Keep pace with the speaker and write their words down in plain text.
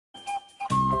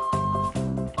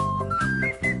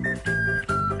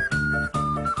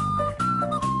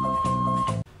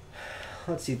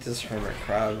Let's eat this hermit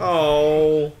crab.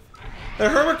 Oh. The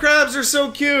hermit crabs are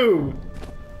so cute.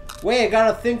 Wait, I got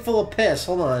a thing full of piss.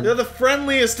 Hold on. They're the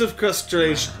friendliest of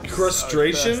crustaceans.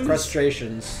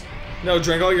 Frustrations. No,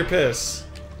 drink all your piss.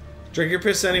 Drink your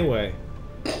piss anyway.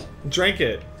 Drink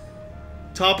it.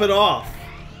 Top it off.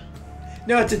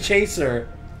 No, it's a chaser.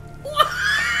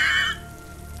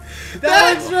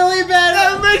 That looks really bad.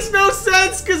 That makes no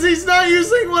sense because he's not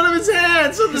using one of his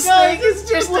hands, so the snake is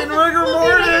just in rigor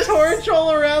mortis. Torch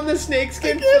all around the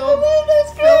snakeskin filled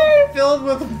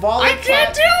with volatile. I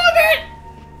can't deal with it.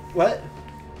 What?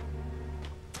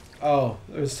 Oh,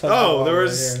 there's tons. Oh, there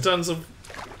was tons of.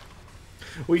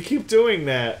 We keep doing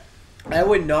that. I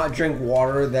would not drink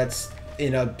water that's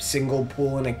in a single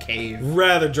pool in a cave.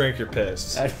 Rather drink your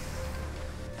piss.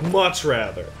 Much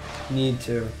rather. Need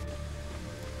to.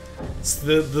 It's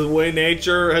the way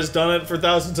nature has done it for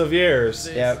thousands of years.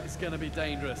 Yep. It's gonna be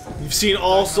dangerous. You've seen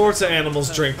all sorts of animals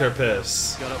drink their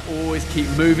piss. Gotta always keep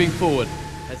moving forward.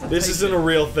 This isn't a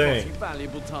real thing.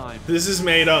 This is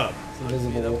made up. It's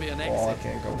invisible. Oh, I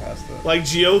can't go past it. Like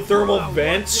geothermal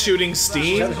vents shooting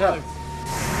steam? Shut up.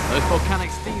 Those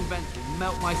volcanic steam vents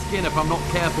melt my skin if I'm not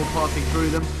careful passing through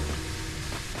them.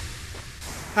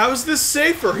 How is this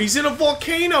safer? He's in a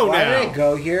volcano Why now. did I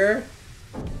go here?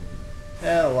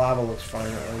 Yeah, the lava looks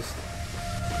fine at least.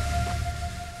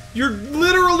 You're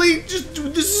literally just.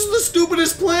 This is the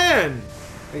stupidest plan.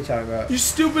 What are you talking about? You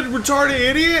stupid, retarded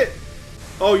idiot.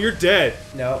 Oh, you're dead.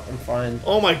 No, I'm fine.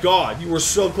 Oh my god, you were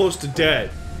so close to dead.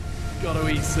 Gotta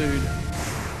eat soon.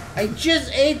 I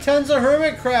just ate tons of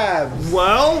hermit crabs.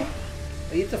 Well,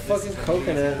 I eat the fucking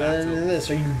coconut and then this.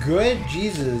 Are you good?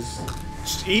 Jesus.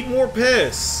 just eat more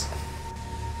piss.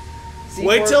 See,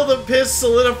 Wait till the piss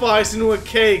solidifies into a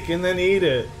cake and then eat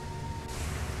it.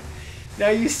 Now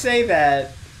you say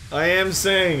that, I am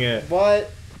saying it. but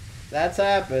that's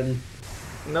happened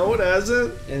No, it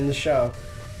hasn't. in the show.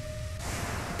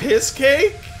 Piss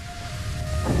cake?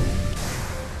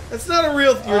 That's not a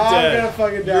real. You're I'm dead. gonna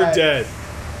fucking die. You're dead.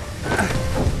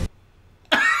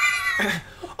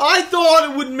 I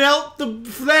thought it would melt the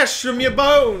flesh from your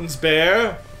bones,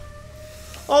 Bear.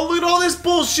 Oh, look at all this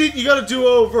bullshit you gotta do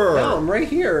over. No, I'm right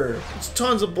here. It's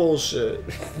tons of bullshit.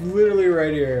 Literally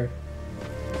right here.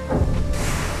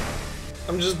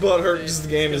 I'm just butthurt because the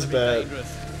game is bad. But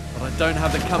I don't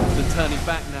have the comfort of turning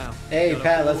back now. Hey, Gotta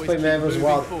Pat, let's always play keep Man vs. moving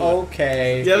Wild. forward.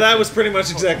 Okay. Yeah, that was pretty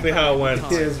much exactly how it went.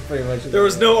 It is pretty much. There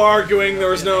was no arguing,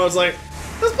 there was no, I was like,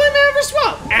 let's play Man vs.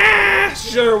 Wild. Ah,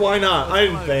 sure, why not? I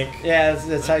didn't think. Yeah,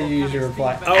 that's how you usually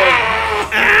reply. Oh,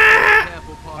 ah!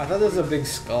 I thought there was a big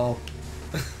skull.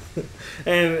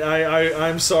 And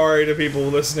I'm sorry to people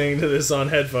listening to this on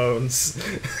headphones.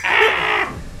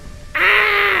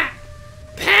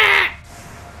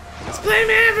 Let's play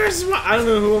Man vs. Wild. I don't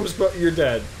know who I'm supposed. You're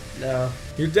dead. No.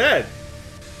 You're dead.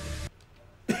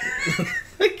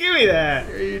 Give me that.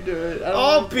 What are you doing? I don't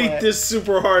I'll wanna play beat it. this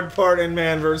super hard part in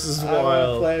Man vs. I don't want to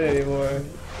Wild. play it anymore.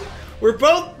 We're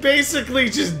both basically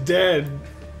just dead.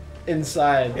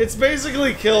 Inside. It's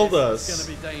basically killed us. It's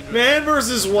gonna be dangerous. Man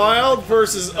vs. Wild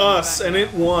versus us, and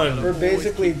it won. We're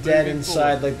basically dead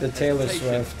inside like the Taylor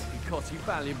Swift. It costs you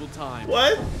valuable time.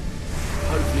 What?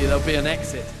 Hopefully there'll be an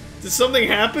exit. Did something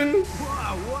happen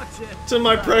Wow, watch it. to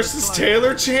my precious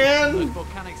Taylor Those Chan?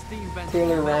 volcanic steam vents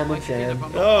Taylor melt my Rama skin Chan. if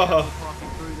I'm not Oh. careful passing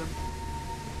through them.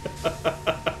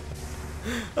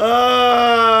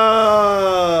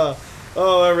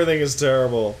 Oh, everything is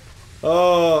terrible.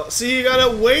 Oh, see, you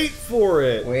gotta wait for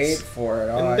it. Wait for it.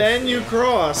 Oh, And then you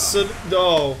cross. So,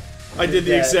 oh, I did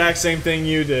the dead. exact same thing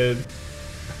you did.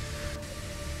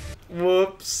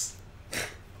 Whoops.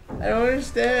 I don't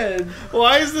understand.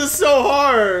 Why is this so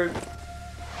hard?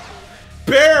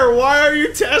 Bear, why are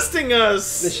you testing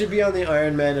us? This should be on the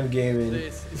Iron Man of gaming.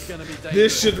 This is gonna be dangerous.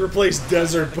 This should replace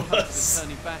Desert Bus.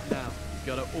 Turning back now.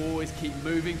 You gotta always keep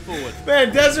moving forward.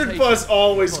 Man, Desert Bus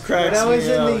always When cracks I was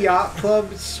me in up. the Yacht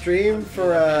Club stream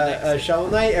for a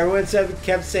Shovel Knight, everyone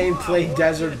kept saying play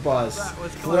Desert Bus.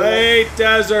 Play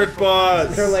Desert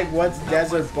Bus. They're like, what's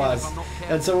Desert Bus?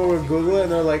 And someone would Google it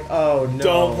and they're like, oh no.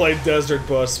 Don't play Desert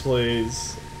Bus,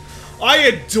 please. I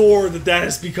adore that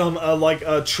has become like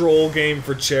a troll game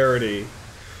for charity.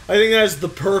 I think that's the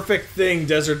perfect thing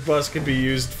Desert Bus can be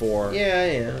used for. Yeah,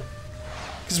 yeah.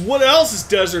 Because what else is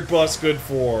Desert Bus good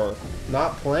for?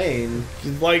 Not playing.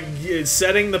 Like,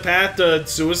 setting the path to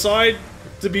suicide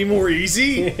to be more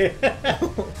easy?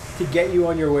 To get you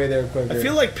on your way there quicker. I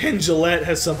feel like Penn Jillette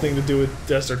has something to do with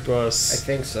Desert I Bus.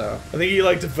 think so. I think he,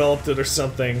 like, developed it or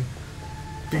something.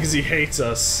 Because he hates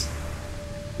us.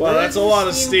 Wow, Where that's is a the lot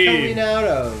of steam steam. coming out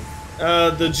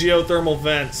of? The geothermal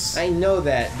vents. I know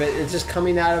that, but it's just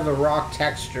coming out of a rock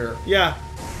texture. Yeah.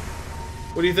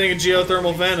 What do you think a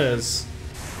geothermal vent is?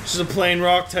 Just a plain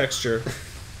rock texture.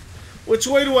 Which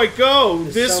way do I go?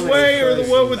 There's This so many way or the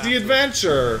one with choices. the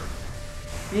adventure?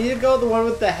 You need to go the one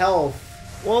with the health.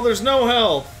 Well, there's no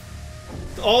health.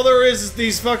 All there is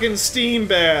these fucking steam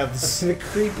baths. The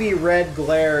creepy red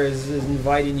glare is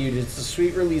inviting you to it's the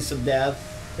sweet release of death.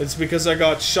 It's because I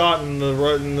got shot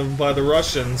by the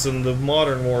Russians in the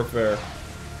modern warfare.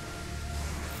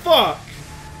 Fuck!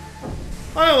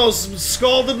 I almost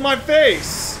scalded my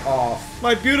face. Off.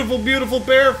 My beautiful, beautiful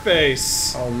bear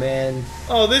face. Oh man.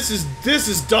 Oh, this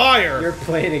is dire. You're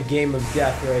playing a game of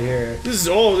death right here. This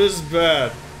is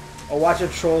bad. I'll watch a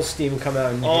troll steam come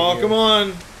out and Oh, hit you. come on.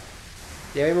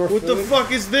 Do you have any more What food? the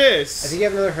fuck is I this? think you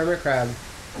have another hermit crab.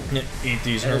 Eat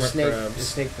these And a hermit snake, a crabs.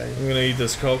 snake thing. I'm gonna eat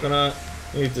this coconut,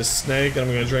 eat this snake, and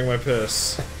I'm gonna drink my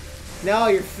piss. No,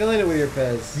 you're filling it with your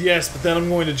piss. Yes, but then I'm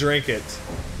going to drink it.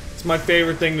 It's my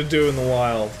favorite thing to do in the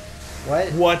wild.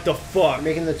 What? What the fuck? I'm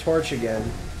making the torch again.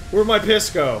 Where'd my piss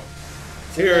go?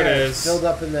 It's in Here it there, is. It's filled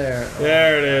up in there.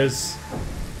 There it is.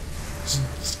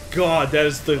 God, that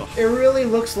is the... It really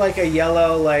looks like a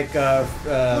yellow, like, It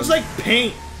looks like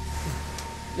paint.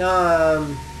 a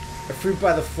fruit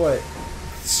by the foot.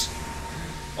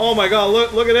 Oh my god,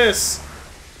 look at this.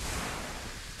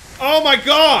 Oh my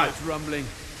god! It's rumbling.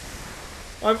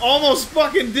 I'm almost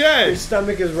fucking Your dead.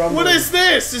 stomach is rumbling. What is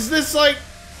this? Is this like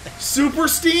super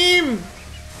steam?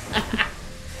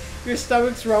 Your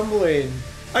stomach's rumbling.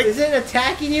 I- Is it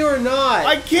attacking you or not?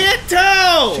 I can't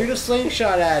tell! Shoot a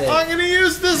slingshot at it. I'm gonna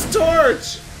use this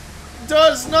torch!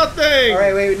 Does nothing!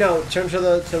 Alright, wait, no. Turn to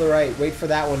the right. Wait for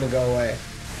that one to go away.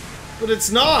 But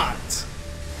it's not!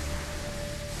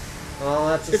 Oh,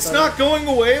 that's a It's son not of, going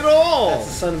away at all! That's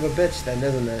a son of a bitch then,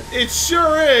 isn't it? It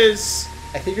sure is!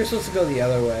 I think you're supposed to go the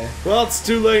other way. Well, it's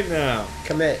too late now.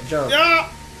 Commit, jump.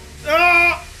 Ah!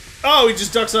 Ah! Oh, he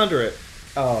just ducks under it.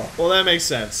 Oh, Well, that makes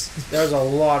sense. there's a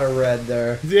lot of red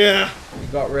there. Yeah. You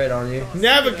got red on you.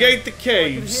 Navigate the I can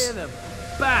caves. hear them.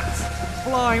 Bats,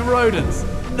 flying rodents.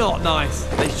 Not nice.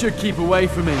 They should keep away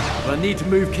from me, but I need to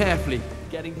move carefully.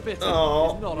 Getting bitten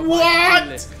Oh, is not on my to-do what?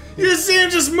 list. You see him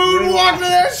just moonwalking to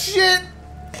that shit?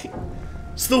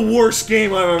 It's the worst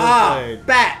game I've ever played.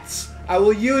 Bats! I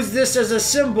will use this as a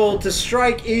symbol to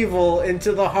strike evil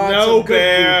into the hearts No, of good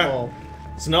Bear. people.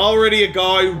 It's already a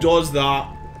guy who does that.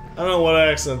 I don't know what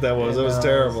accent that was. That was No,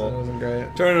 terrible. That wasn't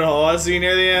great. Turn it on. See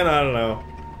near the end? I don't know.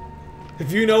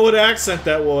 If you know what accent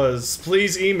that was,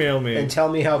 please email me. And tell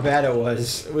me how bad it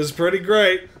was. It was pretty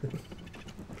great.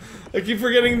 I keep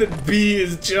forgetting that B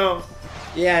is jump.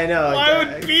 Yeah, I know. Why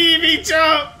would B be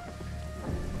jump?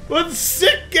 What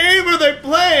sick game are they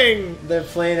playing? They're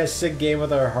playing a sick game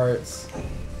with our hearts.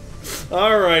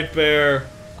 Alright, Bear.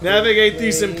 Navigate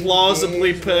these implausibly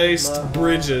Engage paced with my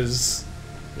bridges.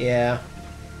 Yeah.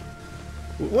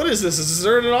 What is this? A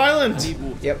deserted island?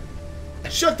 Yep.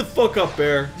 Shut the fuck up,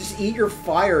 Bear. Just eat your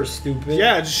fire, stupid.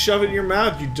 Yeah, just shove it in your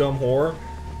mouth, you dumb whore.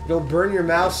 It'll burn your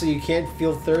mouth so you can't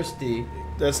feel thirsty.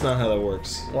 That's not how that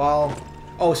works. Well,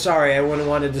 oh, sorry, I wouldn't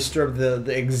want to disturb the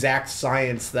exact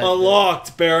science that.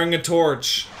 Unlocked, bearing a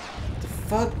torch. The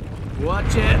fuck?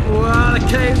 Watch it. Whoa, the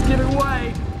cave's giving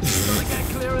way. Gotta get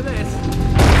clear of this.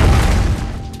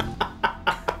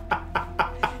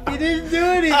 He didn't do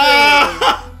anything.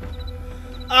 Ah!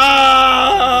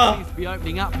 Ah! Seems to be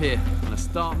opening up here. I'm gonna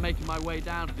start making my way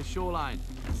down to the shoreline.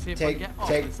 See if I can get off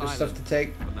Take. this There's island. stuff to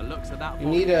take. From the looks of that You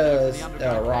vault need over the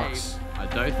underground rocks. cave, I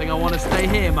don't think I want to stay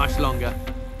here much longer.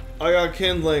 I got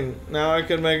kindling. Now I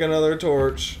can make another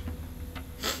torch.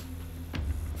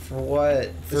 For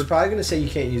what? It's probably gonna say you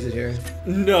can't use it here.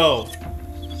 No.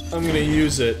 I'm gonna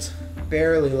use it.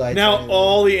 Barely like. Now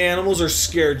all the animals are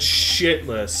scared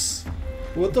shitless.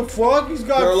 What the fuck? He's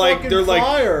got They're like, fucking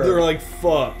fire. they're like,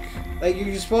 fuck. Like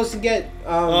you're supposed to get.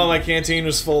 Oh, my canteen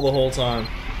was full the whole time.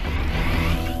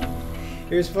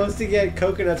 You're supposed to get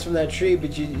coconuts from that tree,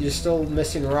 but you're still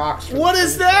missing rocks. From What the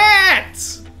is tree. that?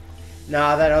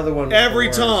 Nah, that other one. Was Every the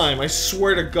worst. time, I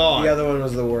swear to God. The other one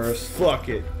was the worst. Fuck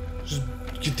it. Just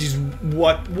get these.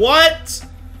 What?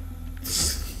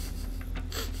 This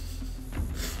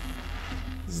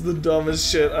is the dumbest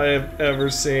shit I have ever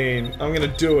seen. I'm gonna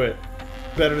do it.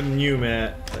 Better than you,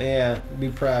 Matt. Yeah, be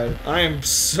proud. I am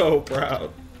so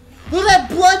proud. Look at that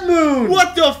blood moon!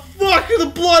 What the fuck is the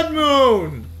blood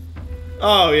moon?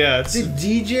 Oh yeah, it's Did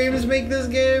DJs make this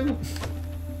game?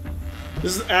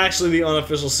 this is actually the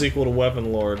unofficial sequel to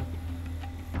Weapon Lord.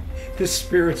 The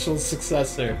spiritual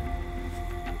successor.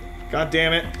 God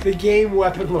damn it. The game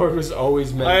Weapon Lord was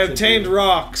always meant I to obtained be.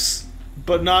 rocks,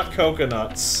 but not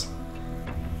coconuts.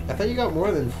 I thought you got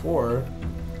more than 4.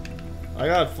 I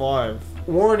got 5.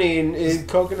 Warning,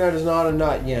 coconut is not a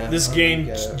nut. Yeah. This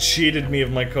game cheated me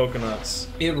of my coconuts.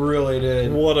 It really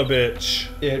did. What a bitch.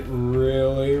 It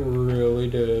really, really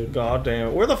did. God damn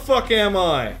it. Where the fuck am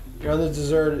I? You're on the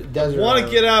desert I want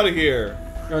to get out of here.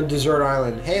 You're on desert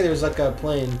island. Hey, there's like a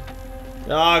plane.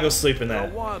 Ah, I'll go sleep in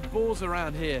that. Wild boars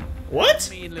around here. What?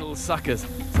 Mean little suckers.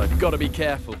 So I've got to be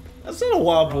careful. That's not a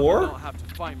wild boar. I'll not have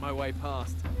to fight my way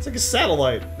past. It's like a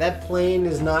satellite. That plane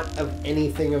is not of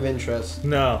anything of interest.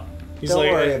 No. Don't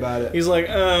worry about it. He's like,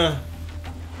 the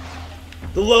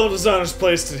level designers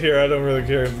placed it here. I don't really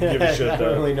care. Give a shit, though. I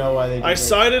don't really know why they did I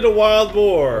sighted a wild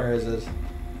boar. Where is this?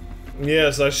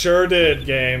 Yes, I sure did,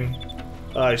 game.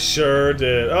 I sure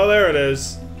did. Oh, there it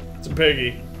is. It's a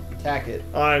piggy. Attack it.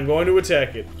 I'm going to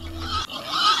attack it.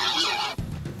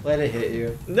 Let it hit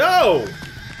you. No!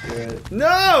 Do it.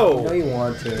 No! No, you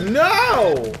want to.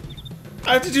 No!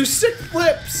 I have to do 6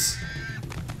 flips!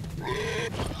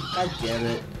 God damn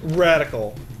it.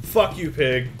 Radical. Fuck you,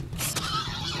 pig.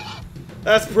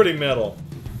 That's pretty metal.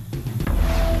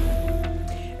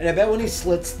 And I bet when he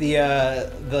slits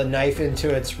the knife into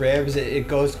its ribs, it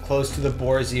goes close to the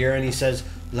boar's ear and he says,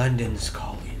 "London's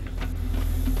calling."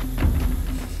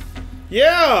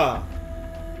 Yeah!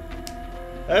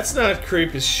 That's not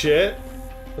creep as shit.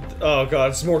 Oh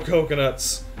god, it's more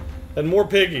coconuts. And more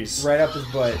piggies. Right up his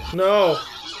butt. No.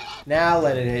 Now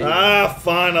let it hit you. Ah,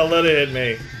 fine, I'll let it hit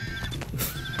me.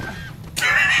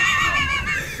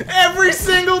 Every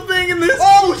single thing in this—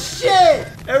 Oh shit!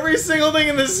 Every single thing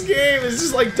in this game is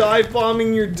just like dive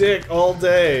bombing your dick all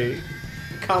day.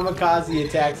 Kamikaze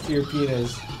attacks to your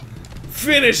penis.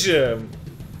 Finish him!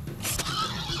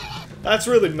 That's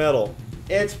really metal.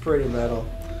 It's pretty metal.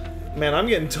 Man, I'm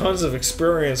getting tons of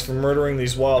experience from murdering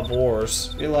these wild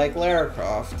boars. You're like Lara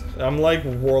Croft. I'm like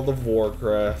World of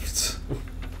Warcraft.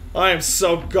 I am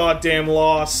so goddamn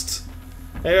lost.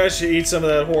 Maybe I should eat some of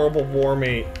that horrible boar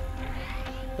meat.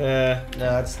 No,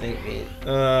 it's snake meat.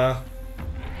 Oh,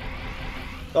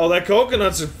 that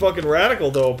coconuts are fucking radical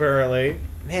though, apparently.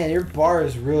 Man, your bar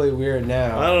is really weird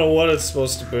now. I don't know what it's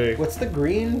supposed to be. What's the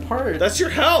green part? That's your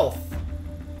health!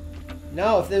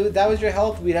 No, if that was your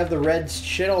health, we'd have the red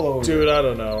shit all over. Dude, I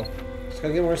don't know. Let's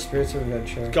go get more Spirits of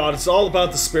Adventure. God, it's all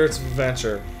about the spirits of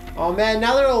adventure. Oh man,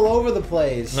 now they're all over the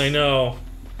place. I know.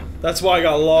 That's why I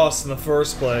got lost in the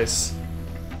first place.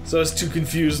 So I was too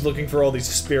confused looking for all these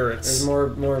spirits. There's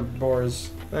more boars.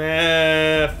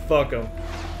 Fuck them.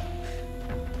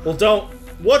 Well, don't.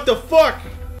 What the fuck?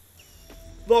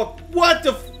 Look, what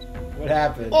the? What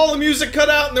happened? All the music cut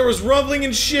out and there was rumbling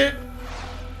and shit.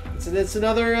 It's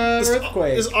another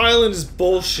earthquake. This island is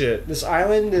bullshit. This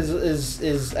island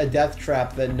is a death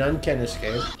trap that none can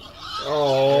escape.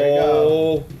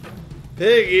 Oh,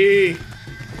 piggy.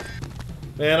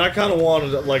 Man, I kind of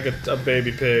wanted like a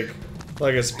baby pig,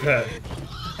 like as a pet.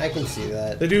 I can see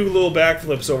that. They do little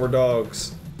backflips over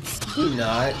dogs. Do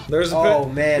not. There's a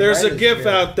man, there's right a GIF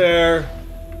out there.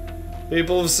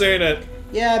 People have seen it.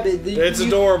 Yeah, but it's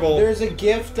adorable. There's a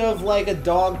gift of like a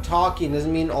dog talking.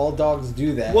 Doesn't mean all dogs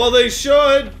do that. Well, they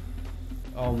should.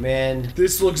 Oh man,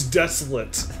 this looks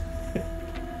desolate.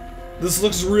 This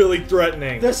looks really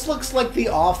threatening. This looks like The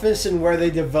Office and where they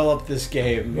developed this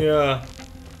game. Yeah.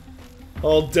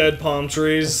 All dead palm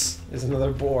trees. There's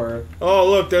another boar. Oh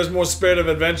look, there's more Spirit of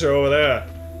Adventure over there.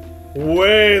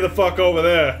 Way the fuck over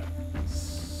there.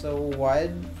 So why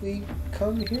did we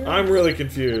come here? I'm really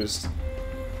confused.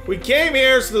 We came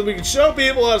here so that we could show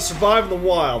people how to survive in the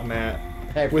wild, Matt.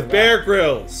 With Bear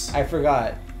Grylls. I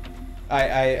forgot.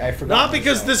 I forgot. Not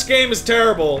because this game is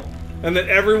terrible, and that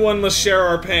everyone must share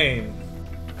our pain.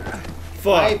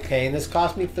 Fuck. My pain? This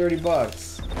cost me 30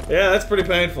 bucks. Yeah, that's pretty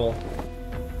painful.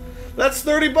 That's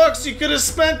 30 bucks you could have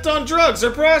spent on drugs or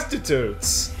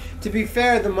prostitutes. To be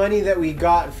fair, the money that we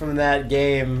got from that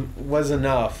game was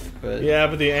enough. But yeah,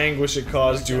 but the anguish it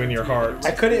caused you in your heart. I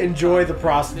couldn't enjoy the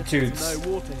prostitutes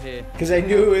because I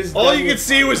knew it was. All you could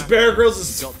see was Bear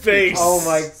Grylls' face. Oh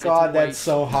my god, that's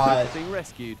so hot. Being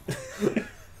rescued.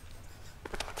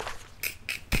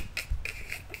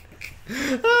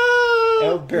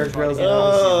 Oh, Bear Grylls.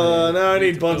 Oh, now I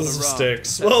need bundles of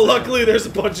sticks. Well, luckily there's a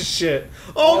bunch of shit.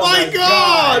 Oh my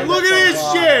god! Look at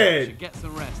this shit! Get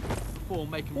some rest.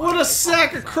 What a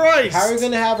sack of Christ! How are we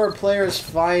gonna have our players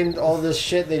find all this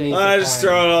shit they need to I just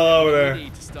throw it all over there.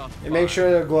 And make sure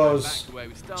it glows.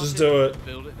 Just do it.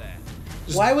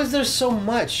 Why was there so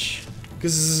much?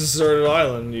 Because this is a deserted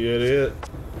island, you idiot.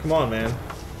 Come on, man.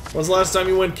 When's the last time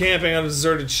you went camping on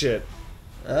deserted shit?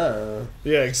 Oh.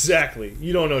 Yeah, exactly.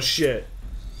 You don't know shit.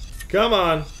 Come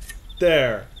on.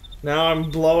 There. Now I'm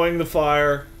blowing the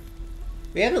fire.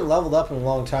 We haven't leveled up in a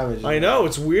long time. I know,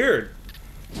 it's weird.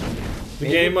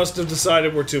 The game must have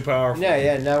decided we're too powerful.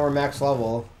 Yeah, now we're max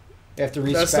level. We have to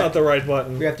respec. That's not the right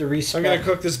button. We have to respec. I'm gonna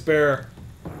cook this bear.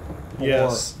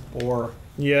 Yes. Or.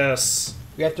 Yes.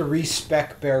 We have to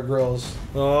respec Bear Grylls.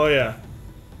 Oh yeah.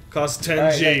 Cost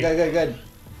 10G. Alright, good.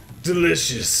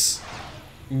 Delicious.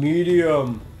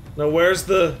 Medium. Now where's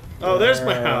the... Oh, there's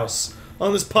my house.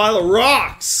 On this pile of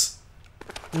rocks!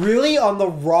 Really? On the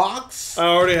rocks? I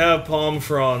already have palm I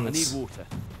fronds. need water.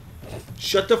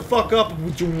 Shut the fuck up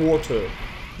with your water.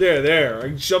 There.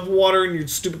 I shoved water in your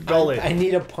stupid gullet. I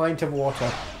need a pint of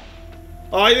water.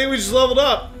 Oh, I think we just leveled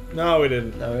up. No, we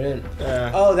didn't. No, we didn't.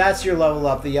 Yeah. Oh, that's your level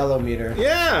up, the yellow meter.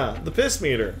 Yeah, the piss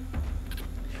meter.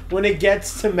 When it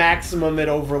gets to maximum, it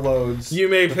overloads. You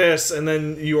may piss, and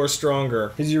then you are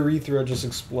stronger. His urethra just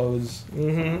explodes.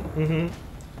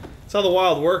 That's how the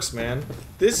wild works, man.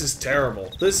 This is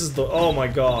terrible. This is the... Oh my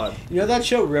god. You know that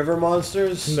show, River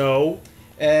Monsters? No.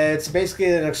 It's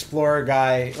basically an explorer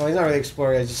guy. Well, he's not really an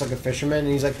explorer, he's just like a fisherman. And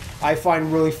he's like, I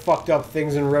find really fucked up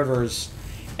things in rivers.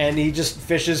 And he just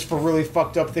fishes for really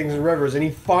fucked up things in rivers. And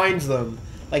he finds them.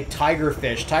 Like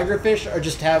tigerfish. Tigerfish are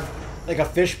just have like a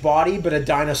fish body, but a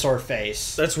dinosaur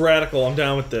face. That's radical. I'm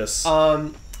down with this.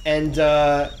 And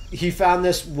he found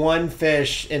this one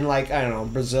fish in like, I don't know,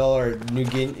 Brazil or New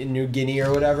Guinea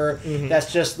or whatever.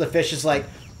 That's just, the fish is like,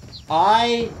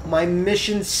 my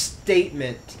mission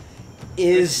statement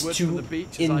is to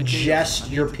ingest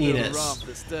your penis.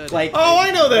 Like, oh,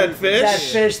 I know that fish. that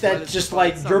fish that just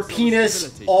like, your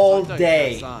penis all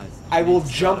day. I will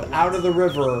jump out of the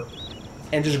river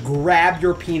and just grab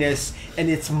your penis, and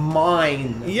it's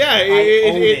mine. Yeah,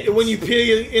 it when you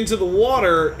pee into the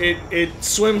water, it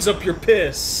swims up your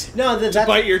piss. No, to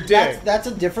bite your dick. That's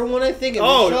a different one, I think. In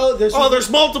Oh, the show, there's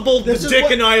multiple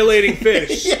dick-annihilating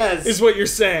fish. Yes. Is what you're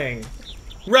saying.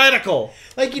 Radical.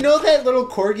 Like, you know that little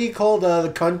corgi called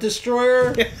the Cunt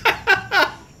Destroyer?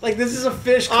 Like, this is a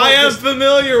fish called... I am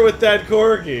familiar with that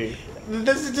corgi.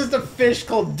 This is just a fish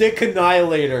called Dick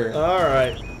Annihilator.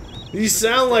 Alright. These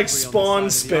sound like Spawn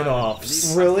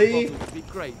spin-offs. Really?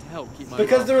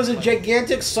 Because there was a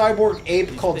gigantic cyborg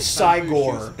ape called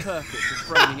Cygor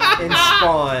in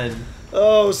Spawn.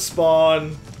 Oh,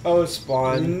 Spawn. Oh,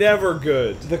 Spawn. Never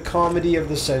good. The comedy of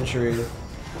the century.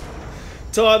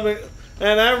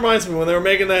 And that reminds me, when they were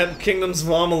making that Kingdoms of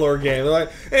Amalur game, they're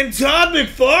like, and Todd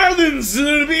McFarlane's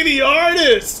gonna be the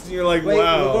artist! And you're like, Wait,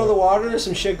 wow. we'll go to the water, there's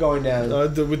some shit going down.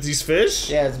 With these fish?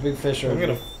 Yeah, it's a big fish over I'm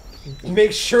gonna...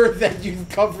 Make sure that you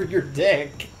cover your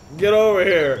dick. Get over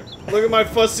here. Look at my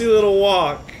fussy little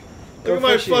walk. Look at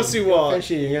my fussy walk.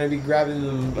 Fishy. You're gonna be grabbing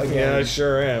them again. Yeah, I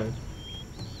sure am.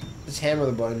 Just hammer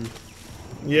the button.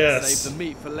 Yes. Save the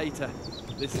meat for later.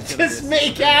 This is just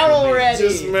make out already!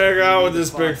 Just make out with this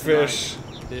big fish.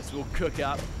 This will cook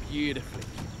up beautifully.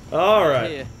 Alright.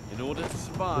 Here, in order to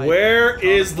survive, where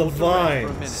is the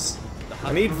vines?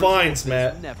 I need vines,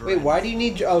 Matt. Wait, why do you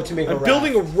need... Oh, to make a raft. I'm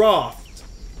building a raft.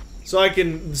 So I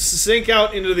can sink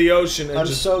out into the ocean and I'm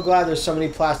so glad there's so many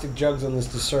plastic jugs on this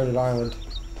deserted island.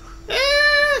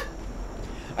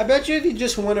 I bet you if you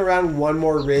just went around one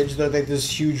more ridge, there'd like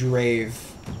this huge rave.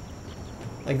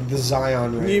 Like the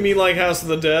Zion rave. You mean like House of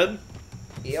the Dead?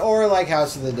 Or like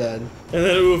House of the Dead. And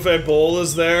then Uwe Boll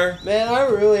is there? Man, I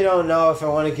really don't know if I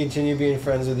want to continue being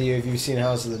friends with you if you've seen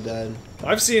House of the Dead.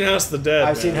 I've seen House of the Dead,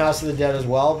 I've seen House of the Dead as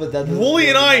well, but that doesn't... Wooly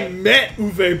and I met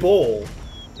Uwe Boll.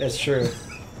 That's true.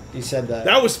 You said that.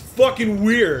 That was fucking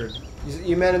weird.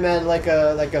 You met him at like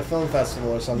a film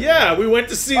festival or something. Yeah, we went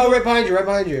to see... Oh, right behind you, right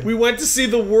behind you. We went to see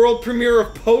the world premiere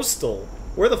of Postal.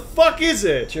 Where the fuck is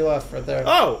it? To your left, right there.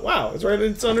 Oh, wow.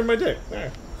 It's under my dick.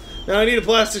 There. Now I need a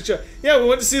plastic jug. Yeah, we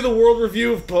went to see the world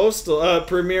review of Postal,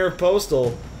 premiere of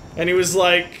Postal. And he was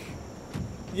like,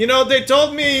 you know, they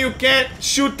told me you can't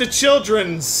shoot the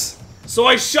children's. So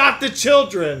I shot the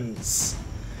children's.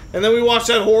 And then we watched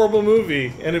that horrible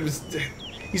movie. And it was...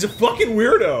 He's a fucking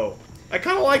weirdo. I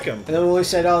kind of like him. And then Willie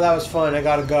said, oh, that was fun, I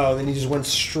gotta go. And then he just went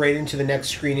straight into the next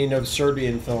screening of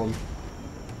Serbian film.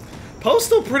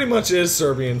 Postal pretty much is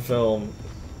Serbian film.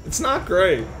 It's not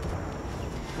great.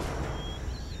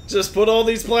 Just put all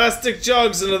these plastic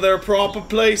jugs into their proper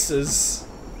places.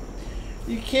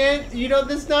 You can't, you know,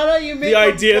 that's not how you make the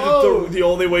idea a boat. that the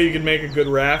only way you can make a good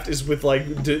raft is with,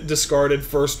 like, discarded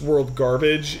first world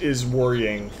garbage is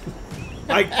worrying.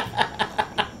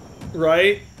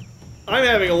 Right? I'm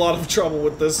having a lot of trouble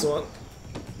with this one.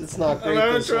 It's not great.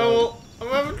 I'm having trouble. I'm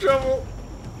having trouble.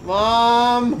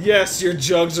 Mom! Yes, your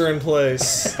jugs are in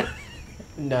place.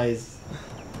 Nice.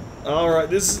 Alright,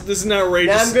 this is an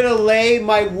outrageous... Now I'm gonna lay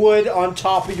my wood on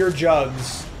top of your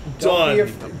jugs.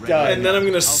 Done. Done. And then I'm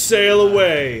gonna sail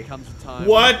away.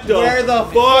 What the, Where the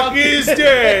fuck is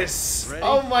this?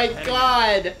 Oh my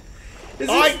god!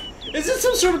 Is this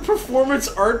some sort of performance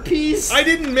art piece? I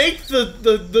didn't make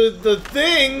the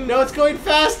thing. No, it's going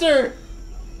faster.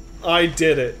 I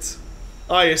did it.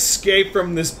 I escaped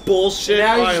from this bullshit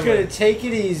Now you're island. just gonna take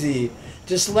it easy.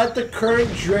 Just let the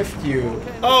current drift you.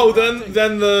 Oh,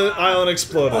 then the island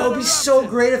exploded. Oh, it'd be so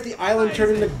great if the island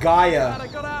turned into Gaia. I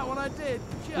got out when I did.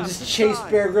 And just chase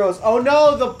Bear Grylls. Oh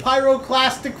no, the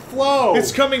pyroclastic flow.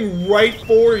 It's coming right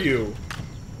for you.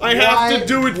 I have to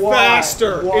do it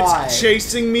faster. Why? It's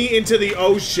chasing me into the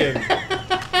ocean.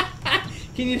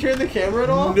 Can you turn the camera at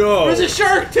all? No. There's a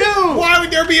shark too. Why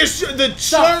would there be a the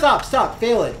shark? Stop.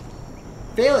 Fail it.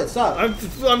 Fail it. Stop.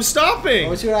 I'm stopping.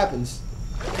 Let's see what happens.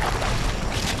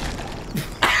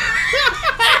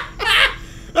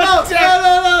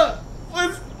 No.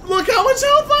 Look how much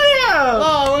health I have.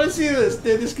 Oh, I want to see this.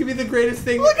 This could be the greatest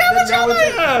thing. Look how much health I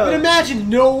have. But imagine,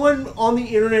 no one on the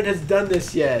internet has done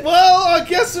this yet. Well, I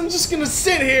guess I'm just gonna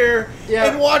sit here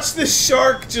and watch this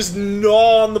shark just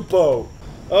gnaw on the boat.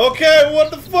 Okay, what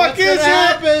the fuck is it?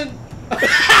 Happen?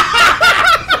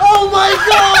 Oh my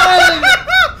god!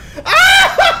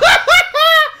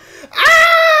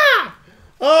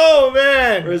 Oh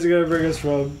man! Where's it gonna bring us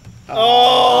from?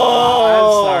 Oh,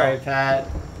 I'm sorry, Pat.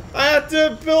 I have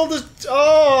to build a.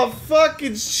 Oh,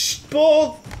 fucking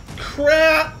bull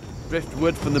crap!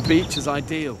 Driftwood from the beach is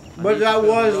ideal. But that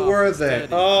was worth it.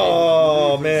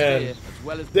 Oh man,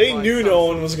 they knew no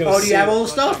one was gonna. Oh, do you have all the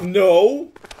stuff?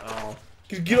 No. Oh,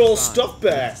 You get all the stuff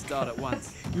back. start at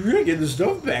once. You're gonna get the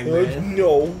stuff back, man.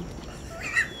 No.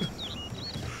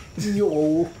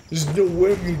 No. There's no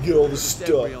way I'm gonna get all the stuff.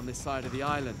 Debris on this side of the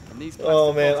island. And these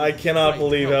Oh plastic man, bottles I are cannot great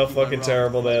believe to how help you fucking run.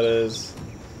 terrible that is.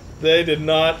 They did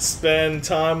not spend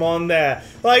time on that.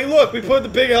 Like, look, we put the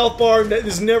big health bar. That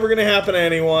is never gonna happen to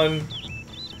anyone.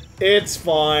 It's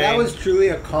fine. That was truly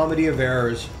a comedy of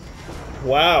errors.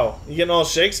 Wow, you getting all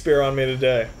Shakespeare on me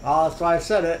today. Oh, that's why I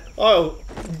said it. Oh,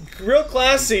 real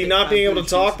classy not being able to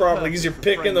talk properly because you're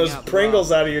picking those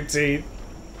Pringles out of your teeth.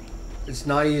 It's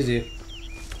not easy.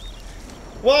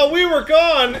 While we were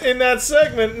gone in that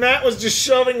segment, Matt was just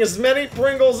shoving as many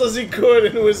Pringles as he could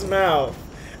into his mouth.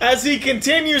 As he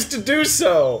continues to do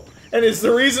so. And it's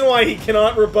the reason why he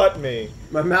cannot rebut me.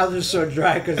 My mouth is so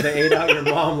dry because they ate out your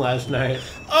mom last night.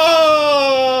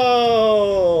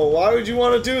 Oh! Why would you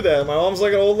want to do that? My mom's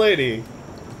like an old lady.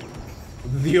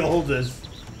 The oldest.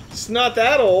 It's not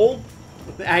that old.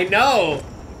 I know.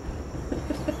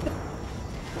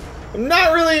 I'm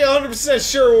not really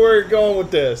 100% sure where you're going with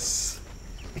this.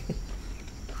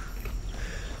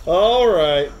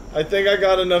 Alright. I think I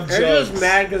got enough jokes. You're just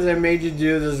mad because I made you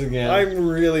do this again. I'm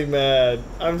really mad.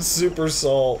 I'm super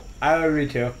salt. I would be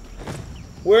too.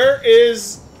 Where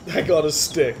is... I got a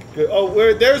stick.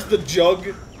 Oh, there's the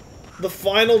jug. The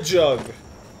final jug.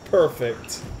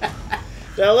 Perfect.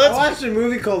 Now I watched a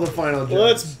movie called The Final Judge.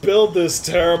 let's build this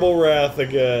terrible wrath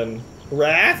again.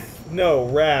 Wrath? No,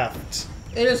 raft.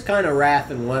 It is kind of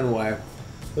wrath in one way.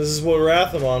 This is what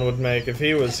Rathamon would make if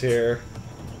he was here.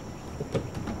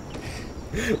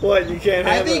 What, you can't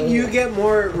I have think you get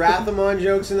more Rathamon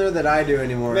jokes in there than I do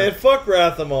anymore. Man, fuck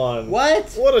Rathamon.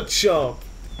 What? What a chump.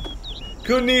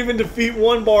 Couldn't even defeat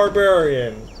one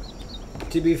barbarian.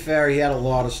 To be fair, he had a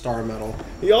lot of star metal.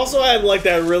 He also had, like,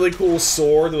 that really cool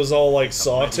sword that was all, like,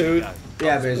 sawtooth.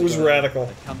 Yeah, It basically. was radical.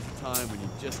 There comes a time when you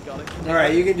just got it.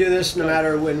 Alright, you can do this no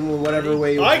matter whatever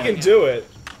way you I want. can do it.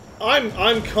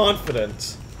 I'm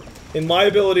confident in my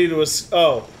ability to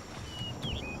oh.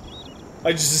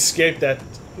 I just escaped that.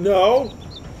 No.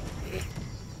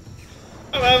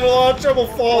 I'm having a lot of trouble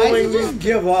Why following did you just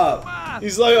give up?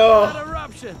 He's like, oh. That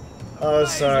eruption. Oh,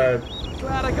 sorry.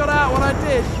 Glad I got out when I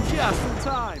did, just in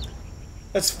time.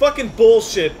 That's fucking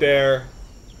bullshit, Bear.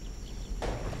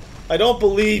 I don't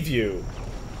believe you.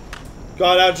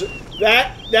 God,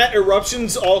 that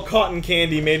eruption's all cotton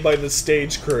candy made by the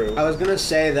stage crew. I was gonna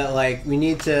say that, like, we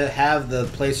need to have the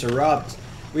place erupt.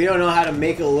 We don't know how to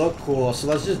make it look cool, so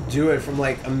let's just do it from,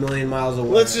 like, a million miles away.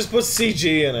 Let's just put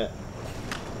CG in it.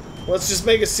 Let's just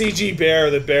make a CG bear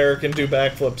that Bear can do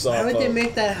backflips off Why would they of.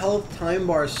 make that health time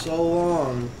bar so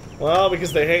long? Well,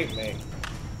 because they hate me.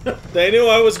 They knew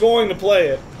I was going to play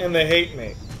it, and they hate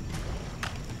me.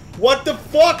 What the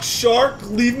fuck, shark?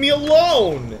 Leave me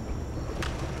alone!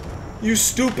 You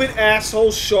stupid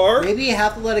asshole shark! Maybe you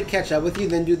have to let it catch up with you,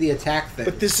 then do the attack thing.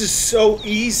 But this is so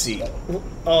easy.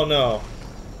 Oh no.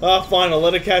 Ah, fine, I'll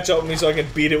let it catch up with me so I can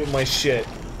beat it with my shit.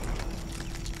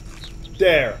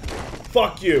 There.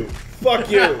 Fuck you.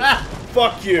 Fuck you.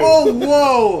 Fuck you. Oh,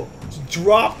 whoa!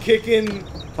 Drop kicking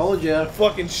Told ya.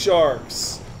 fucking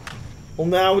sharks. Well,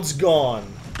 now it's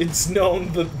gone. It's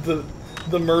known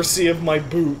the mercy of my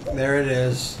boot. There it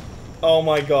is. Oh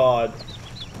my god.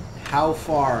 How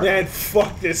far? Man,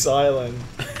 fuck this island.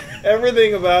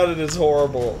 Everything about it is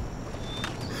horrible.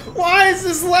 Why is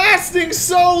this lasting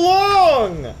so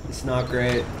long? It's not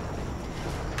great.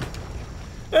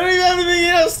 I don't even have anything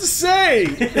else to say.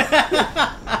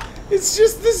 It's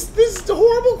just this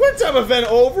horrible quick time event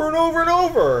over and over and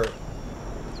over.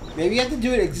 Maybe you have to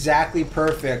do it exactly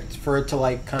perfect for it to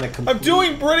like kind of complete. I'm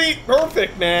doing pretty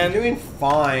perfect, man. You're doing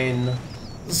fine.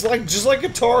 It's like just like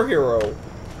Guitar Hero.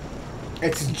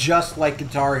 It's just like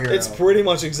Guitar Hero. It's pretty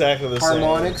much exactly the same.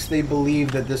 Harmonix, they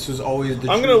believe that this was always the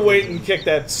I'm true gonna wait version. and kick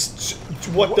that.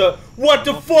 What the Off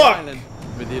the fuck? island,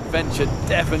 but the adventure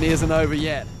definitely isn't over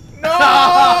yet. No!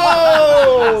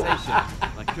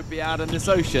 I could be out in this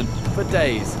ocean for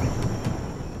days.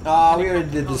 Oh, we already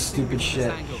did this stupid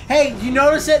shit. Hey, do you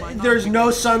notice that there's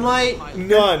no sunlight?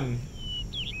 None.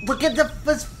 Look at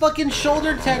this fucking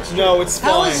shoulder texture. No, it's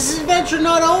How fine. is this adventure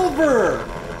not over?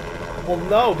 Well,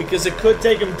 no, because it could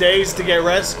take him days to get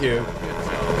rescued.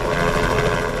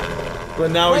 But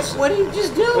now he's. What did you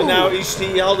just do? But now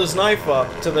he held his knife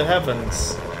up to the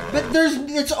heavens. But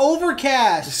it's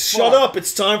overcast. Shut up!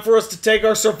 It's time for us to take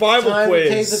our survival Time quiz. to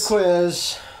take the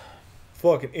quiz.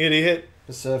 Fucking idiot!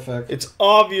 Pacific. It's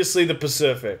obviously the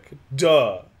Pacific.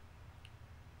 Duh.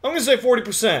 I'm gonna say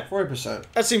 40%. 40%.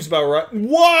 That seems about right.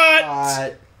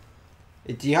 What?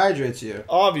 It dehydrates you.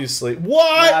 Obviously.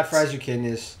 What? Yeah, it fries your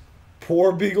kidneys.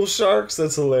 Poor beagle sharks.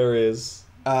 That's hilarious.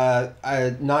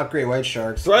 Not great white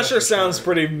sharks. Thresher sounds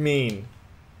pretty mean.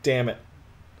 Damn it.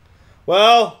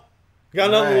 Well, got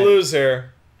nothing to Alright. lose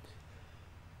here.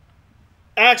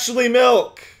 Actually,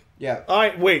 milk. Yeah.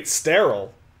 Wait,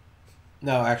 sterile.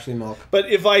 No, actually milk. But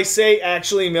if I say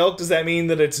actually milk, does that mean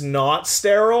that it's not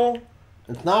sterile?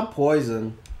 It's not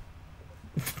poison.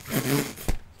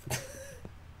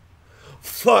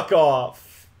 Fuck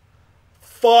off.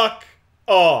 Fuck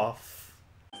off.